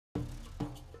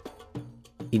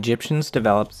Egyptians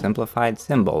developed simplified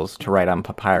symbols to write on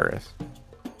papyrus.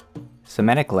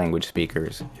 Semitic language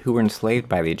speakers, who were enslaved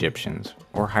by the Egyptians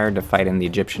or hired to fight in the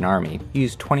Egyptian army,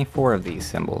 used 24 of these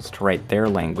symbols to write their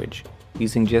language,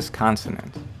 using just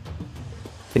consonants.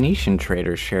 Phoenician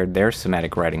traders shared their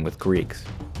Semitic writing with Greeks,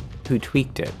 who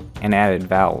tweaked it and added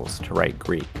vowels to write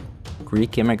Greek.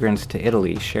 Greek immigrants to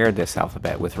Italy shared this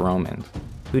alphabet with Romans,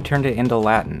 who turned it into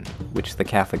Latin, which the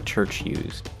Catholic Church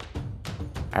used.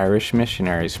 Irish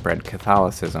missionaries spread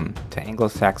Catholicism to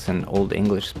Anglo-Saxon Old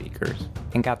English speakers,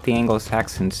 and got the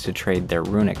Anglo-Saxons to trade their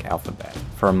runic alphabet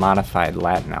for a modified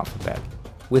Latin alphabet,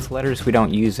 with letters we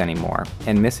don't use anymore,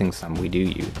 and missing some we do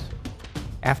use.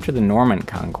 After the Norman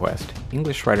Conquest,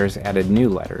 English writers added new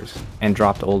letters, and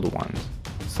dropped old ones,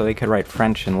 so they could write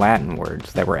French and Latin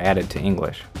words that were added to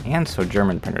English, and so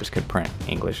German printers could print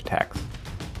English text.